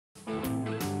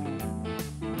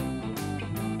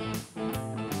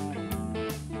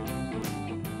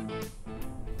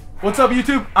What's up,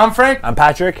 YouTube? I'm Frank. I'm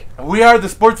Patrick. And we are the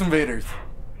Sports Invaders.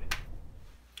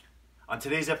 On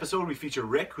today's episode, we feature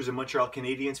Rick, who's a Montreal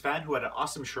Canadiens fan who had an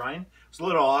awesome shrine. It was a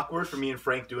little awkward for me and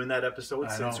Frank doing that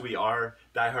episode since we are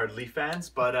diehard Leaf fans,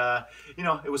 but you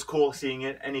know, it was cool seeing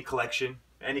it. Any collection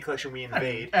we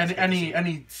invade, and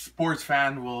any sports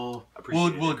fan will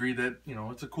agree that, you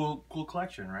know, it's a cool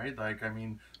collection, right? Like, I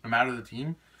mean, no matter the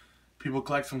team, people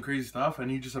collect some crazy stuff,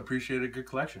 and you just appreciate a good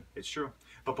collection. It's true.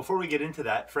 But before we get into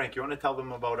that, Frank, you want to tell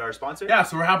them about our sponsor? Yeah,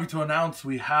 so we're happy to announce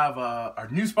we have our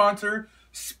new sponsor,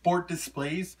 Sport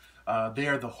Displays. They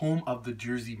are the home of the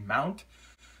jersey mount.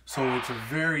 So it's a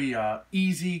very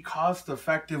easy,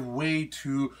 cost-effective way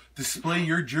to display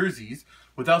your jerseys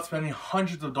without spending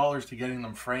hundreds of dollars to getting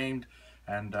them framed,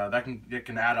 and that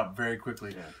can add up very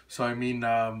quickly. Yeah. So I mean,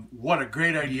 what a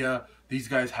great idea these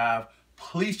guys have.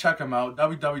 Please check them out,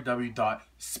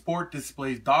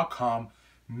 www.sportdisplays.com.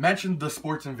 Mention the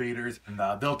Sports Invaders, and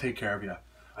they'll take care of you.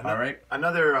 All right.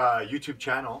 Another YouTube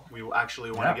channel we actually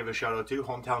want to give a shout out to,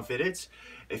 Hometown Fitteds.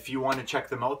 If you want to check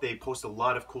them out, they post a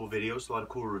lot of cool videos, a lot of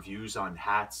cool reviews on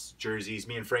hats, jerseys.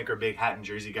 Me and Frank are big hat and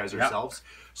jersey guys ourselves.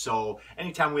 So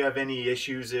anytime we have any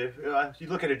issues, if you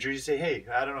look at a jersey and say, hey,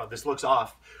 I don't know, this looks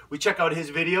off, we check out his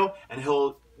video and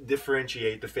he'll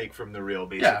differentiate the fake from the real,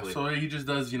 basically. Yeah, so he just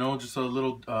does, you know, just a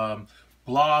little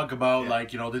blog about,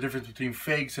 like, you know, the difference between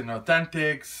fakes and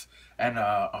authentics and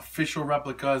official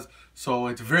replicas. So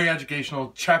it's very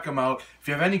educational. Check him out. If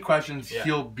you have any questions,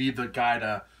 he'll be the guy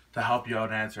to help you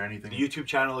out and answer anything. The YouTube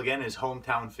channel, again, is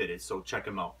Hometown Fitted, so check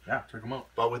him out. Yeah, check him out.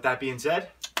 But with that being said,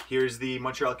 here's the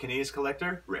Montreal Canadiens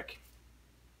collector, Rick.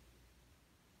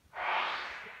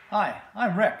 Hi,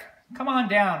 I'm Rick. Come on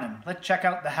down and let's check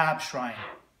out the Habs Shrine.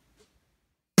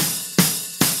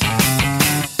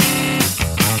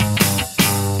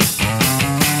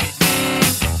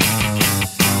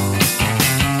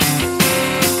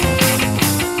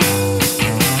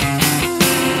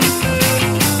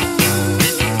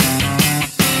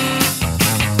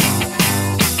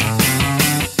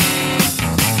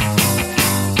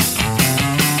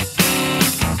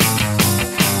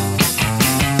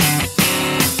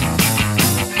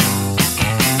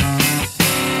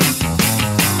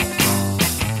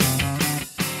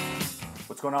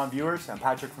 What's going on, viewers? I'm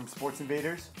Patrick from Sports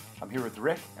Invaders. I'm here with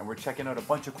Rick, and we're checking out a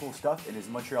bunch of cool stuff in his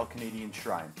Montreal Canadiens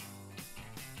shrine.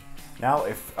 Now,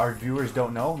 if our viewers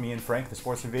don't know, me and Frank, the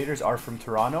Sports Invaders, are from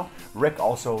Toronto. Rick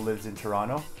also lives in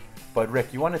Toronto. But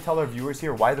Rick, you want to tell our viewers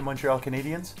here why the Montreal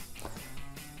Canadiens?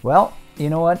 Well,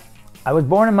 you know what? I was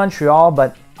born in Montreal,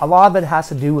 but a lot of it has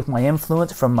to do with my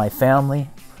influence from my family,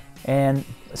 and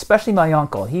especially my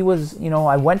uncle. He was, you know,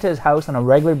 I went to his house on a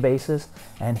regular basis,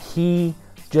 and he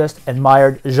just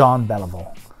admired Jean Beliveau.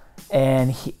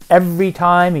 And every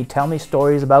time he'd tell me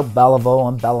stories about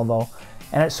Beliveau,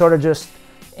 and it sort of just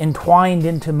entwined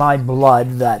into my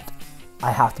blood that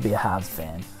I have to be a Habs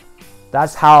fan.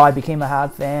 That's how I became a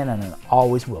Habs fan, and it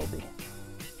always will be.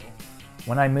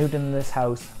 When I moved into this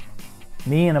house,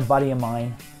 me and a buddy of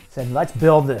mine said, let's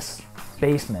build this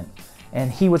basement.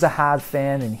 And he was a Habs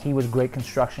fan, and he was a great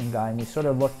construction guy, and we sort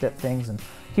of looked at things, and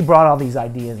he brought all these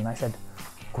ideas, and I said,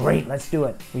 great, let's do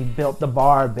it. We built the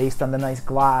bar based on the nice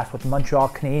glass with Montreal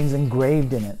Canadiens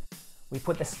engraved in it. We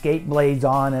put the skate blades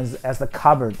on as the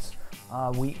cupboards.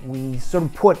 We sort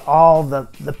of put all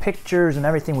the pictures and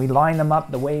everything, we lined them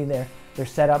up the way they're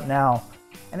set up now.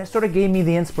 And it sort of gave me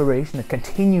the inspiration to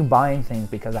continue buying things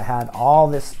because I had all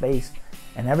this space,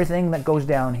 and everything that goes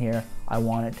down here, I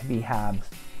want it to be Habs.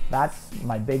 That's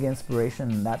my big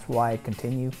inspiration, and that's why I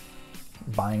continue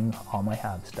buying all my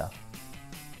Habs stuff.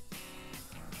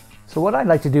 So what I'd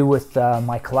like to do with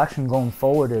my collection going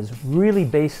forward is really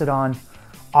base it on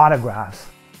autographs.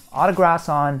 Autographs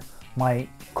on my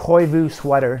Koivu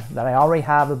sweater that I already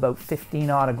have about 15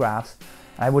 autographs.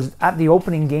 I was at the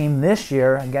opening game this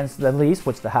year against the Leafs,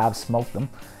 which the Habs smoked them.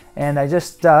 And I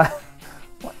just got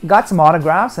some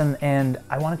autographs, and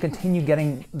I want to continue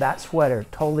getting that sweater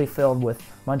totally filled with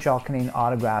Montreal Canadiens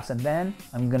autographs. And then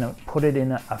I'm going to put it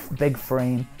in a big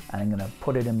frame, and I'm going to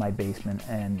put it in my basement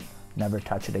and never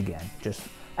touch it again. Just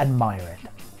admire it.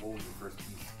 What was your first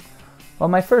piece? Well,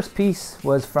 my first piece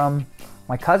was from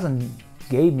my cousin.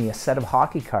 Gave me a set of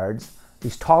hockey cards,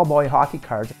 these tall boy hockey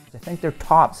cards. I think they're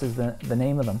Tops is the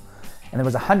name of them. And there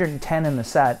was 110 in the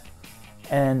set,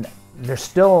 and they're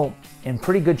still in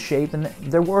pretty good shape, and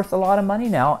they're worth a lot of money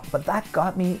now. But that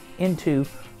got me into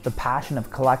the passion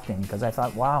of collecting, because I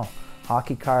thought, wow,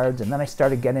 hockey cards. And then I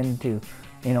started getting into,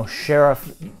 you know,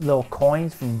 Sheriff little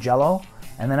coins from Jell-O.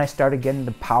 And then I started getting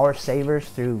the Power Savers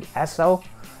through Esso.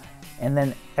 And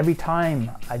then every time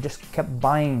I just kept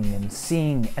buying and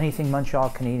seeing anything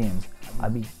Montreal Canadiens.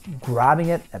 I'd be grabbing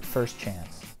it at first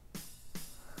chance.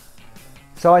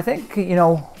 So I think, you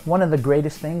know, one of the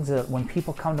greatest things that when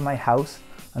people come to my house,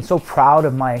 I'm so proud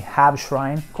of my Habs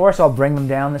shrine. Of course, I'll bring them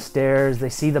down the stairs. They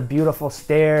see the beautiful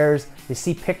stairs. They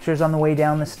see pictures on the way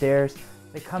down the stairs.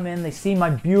 They come in, they see my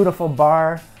beautiful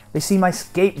bar. They see my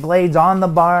skate blades on the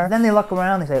bar. Then they look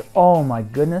around, they say, oh my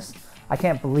goodness, I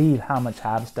can't believe how much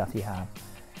Habs stuff you have.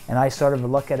 And I sort of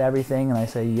look at everything and I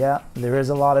say, yeah, there is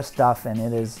a lot of stuff, and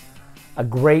it is a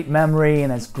great memory,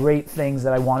 and it's great things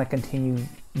that I want to continue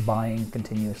buying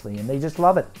continuously. And they just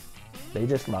love it. They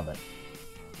just love it.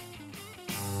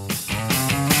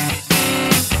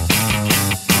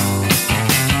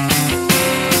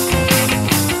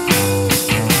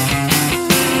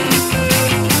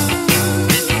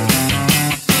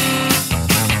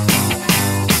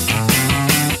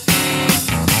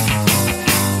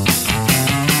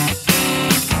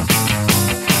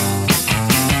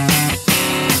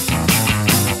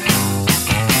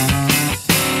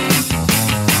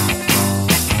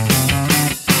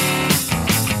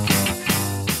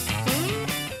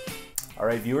 All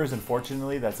right, viewers,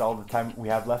 unfortunately, that's all the time we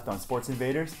have left on Sports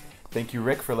Invaders. Thank you,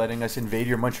 Rick, for letting us invade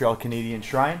your Montreal Canadiens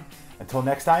shrine. Until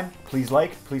next time, please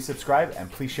like, please subscribe, and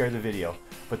please share the video.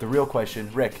 But the real question,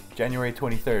 Rick, January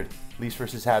 23rd, Leafs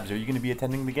versus Habs, are you going to be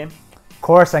attending the game? Of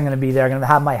course I'm going to be there. I'm going to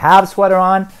have my Habs sweater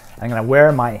on. I'm going to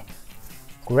wear my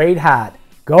great hat.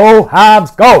 Go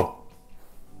Habs, go!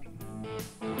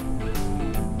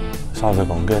 Salsa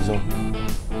con queso.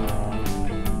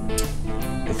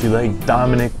 If you like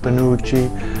Dominic Panucci,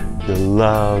 you'll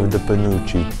love the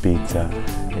Panucci pizza.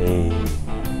 Hey.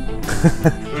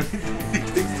 He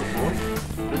takes the phone.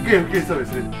 Okay, sorry.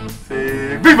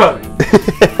 Say Viva!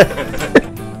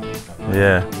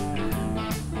 Yeah.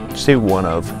 Say one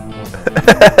of.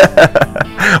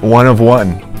 One of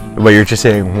one. But you're just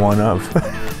saying one of.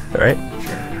 Right?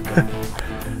 Sure.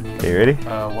 Okay, you ready?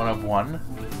 One of one.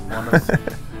 One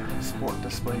of sport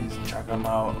displays. Check them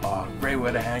out. Great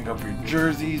way to hang up your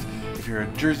jerseys. If you're a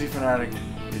jersey fanatic,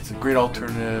 it's a great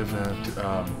alternative.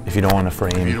 If you don't want to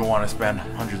If you frame. don't want to spend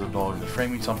hundreds of dollars to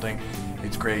framing something,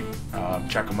 it's great.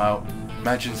 Check them out.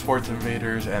 Mention Sports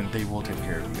Invaders, and they will take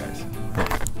care of you guys.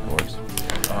 Of course.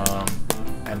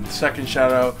 And the second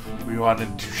shout out, we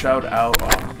wanted to shout out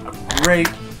a great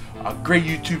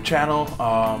YouTube channel,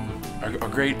 a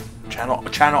great channel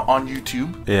on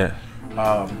YouTube. Yeah.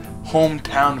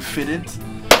 Hometown Fitted.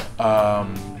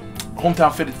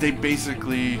 Hometown Fitted. They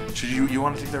basically. Should you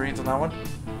want to take the reins on that one?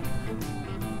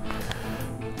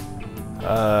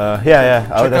 Yeah.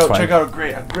 Oh, that's fine. Check out a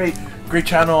great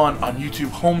channel on YouTube.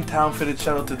 Hometown Fitted.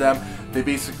 Shout out to them. They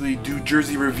basically do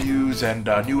jersey reviews and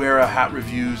new era hat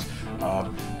reviews.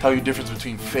 Tell you the difference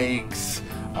between fakes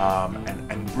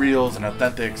and reals and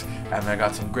authentics. And they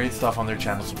got some great stuff on their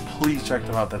channel. So please check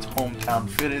them out. That's Hometown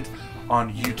Fitted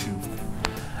on YouTube.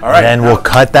 All right. And then we'll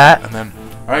cut that. And then,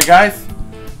 all right, guys.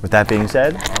 With that being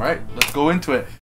said. All right, let's go into it.